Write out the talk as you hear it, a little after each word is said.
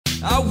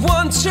I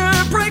want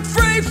to break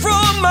free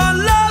from my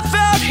life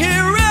out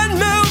here and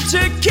move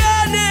to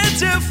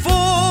Canada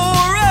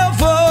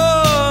forever.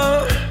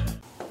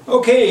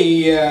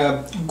 Okay,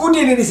 good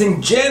day ladies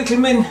and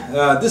gentlemen.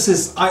 This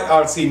is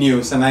IRC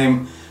News and I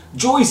am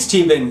Joy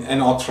Stephen,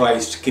 an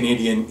authorized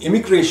Canadian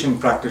immigration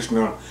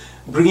practitioner,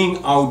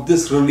 bringing out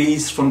this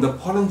release from the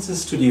Polinsys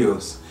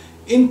Studios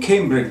in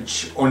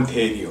Cambridge,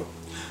 Ontario.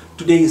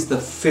 Today is the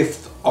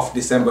 5th of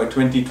December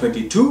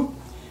 2022.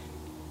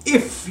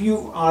 If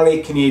you are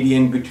a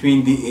Canadian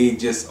between the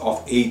ages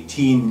of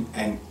 18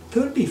 and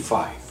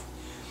 35,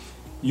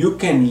 you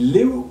can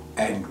live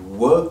and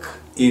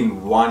work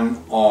in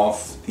one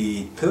of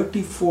the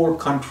 34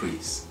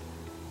 countries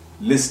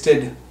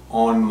listed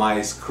on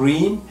my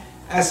screen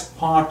as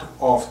part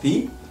of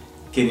the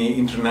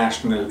Canadian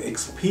International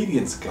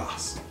Experience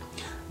class.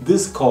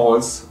 This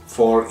calls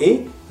for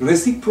a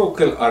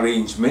reciprocal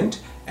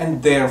arrangement,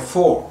 and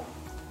therefore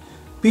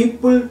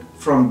people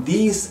from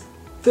these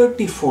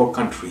 34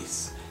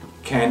 countries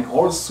can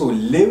also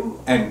live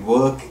and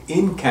work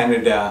in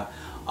Canada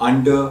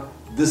under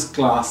this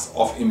class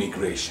of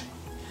immigration.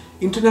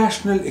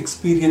 International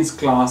experience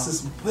class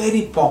is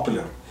very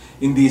popular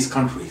in these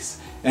countries,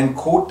 and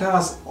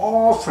quotas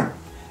often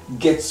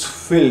gets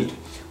filled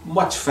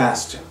much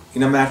faster,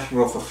 in a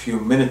matter of a few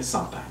minutes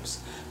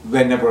sometimes,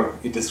 whenever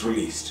it is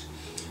released.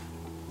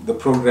 The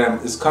program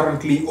is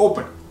currently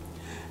open.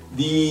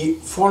 The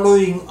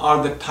following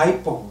are the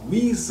type of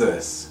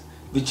visas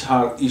which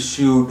are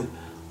issued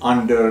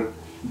under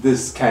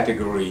this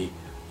category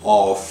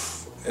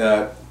of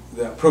the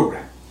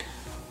program.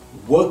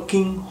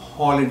 Working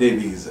holiday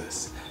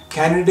visas.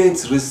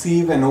 Candidates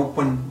receive an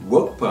open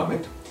work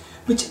permit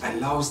which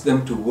allows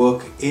them to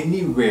work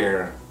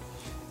anywhere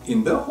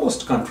in the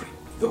host country.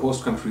 If the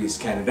host country is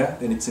Canada,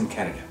 then it's in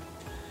Canada.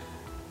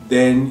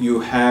 Then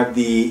you have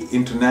the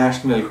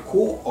international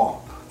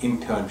co-op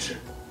internship.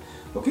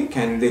 Okay,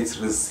 candidates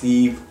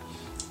receive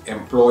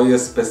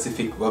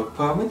employer-specific work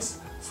permits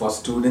for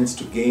students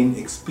to gain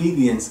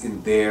experience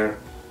in their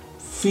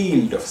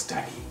field of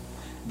study.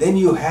 Then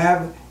you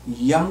have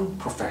young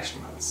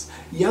professionals.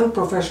 Young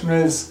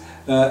professionals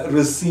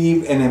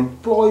receive an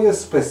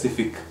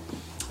employer-specific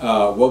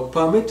work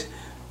permit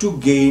to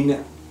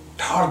gain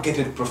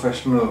targeted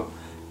professional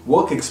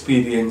work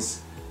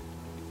experience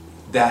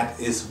that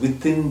is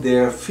within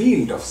their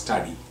field of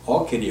study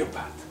or career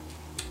path.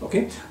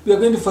 Okay, we are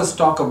going to first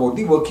talk about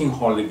the working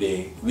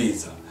holiday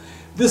visa.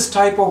 This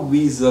type of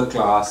visa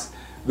class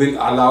will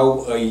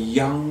allow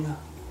young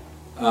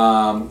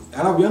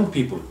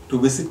people to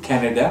visit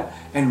Canada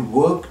and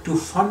work to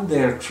fund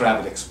their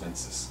travel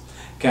expenses.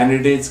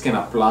 Candidates can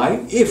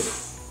apply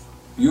if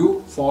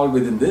you fall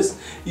within this.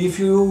 If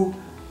you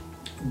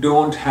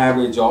don't have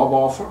a job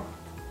offer,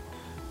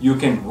 you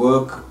can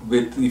work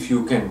with, if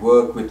you can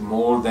work with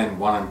more than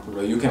one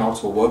employer, you can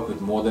also work with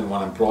more than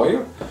one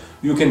employer.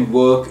 You can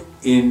work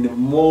in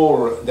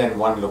more than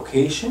one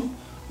location.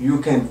 You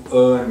can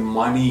earn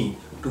money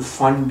to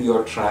fund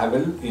your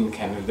travel in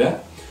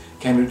Canada.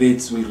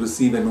 Candidates will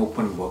receive an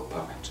open work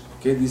permit.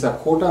 Okay, these are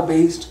quota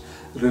based,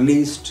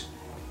 released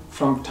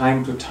from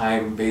time to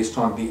time based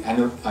on the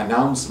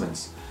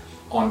announcements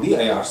on the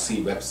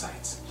IRC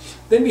websites.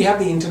 Then we have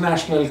the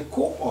International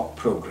Co-op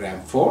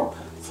program for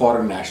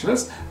foreign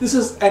nationals. This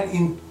is an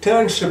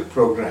internship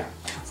program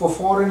for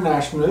foreign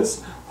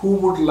nationals who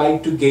would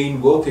like to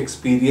gain work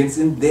experience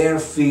in their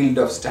field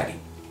of study.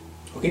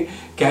 Okay,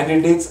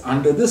 candidates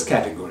under this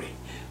category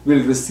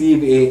will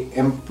receive a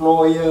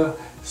employer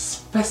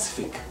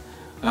specific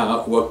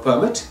work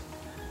permit,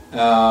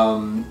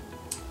 and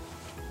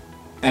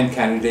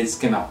candidates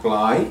can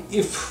apply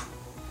if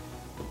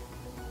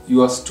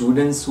you are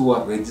students who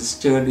are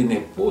registered in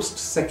a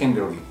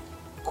post-secondary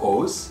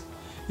course,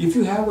 if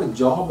you have a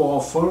job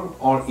offer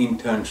or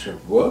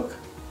internship work,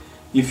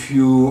 if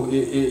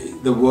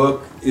the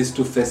work is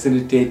to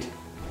facilitate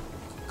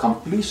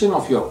completion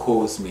of your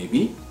course,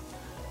 maybe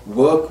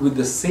work with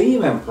the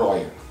same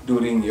employer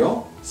during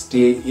your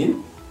stay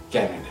in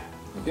Canada.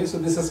 Okay, so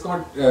this has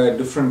got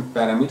different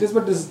parameters,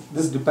 but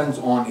this depends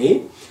on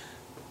a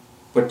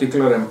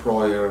particular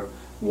employer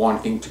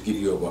wanting to give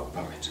you a work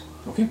permit.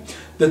 Okay,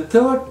 the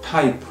third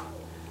type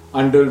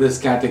under this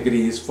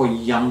category is for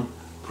young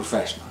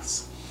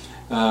professionals.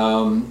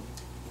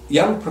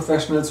 Young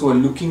professionals who are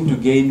looking to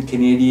gain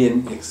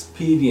Canadian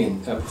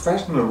experience,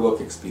 professional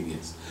work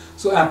experience.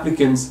 So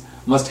applicants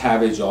must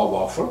have a job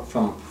offer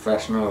from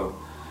professional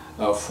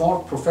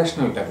for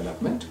professional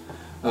development,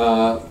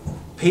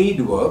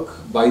 paid work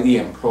by the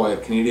employer,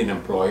 Canadian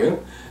employer,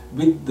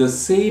 with the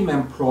same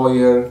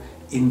employer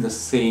in the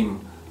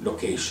same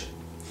location.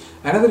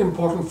 Another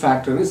important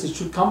factor is it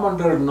should come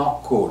under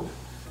NOC code,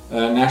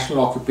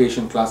 National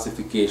Occupation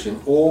Classification,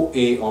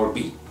 OA or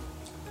B.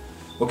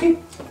 Okay,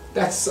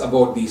 that's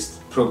about these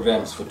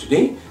programs for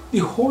today. The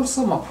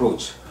wholesome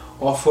approach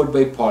offered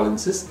by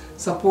Polinsys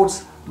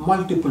supports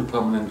multiple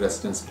permanent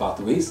residence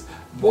pathways,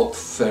 both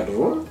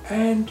federal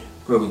and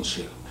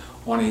provincial,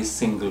 on a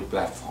single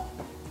platform.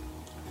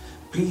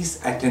 Please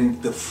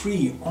attend the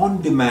free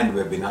on-demand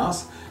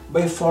webinars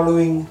by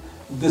following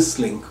this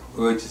link,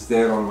 which is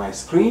there on my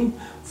screen,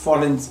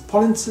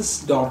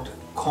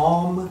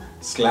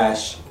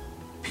 polinsys.com/p.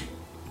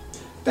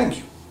 Thank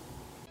you.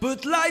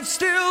 But life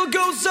still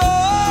goes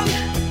on.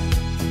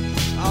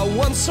 I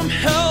want some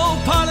help.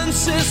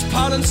 Polinsys,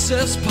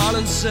 Polinsys,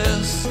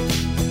 Polinsys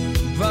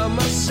by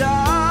my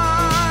side.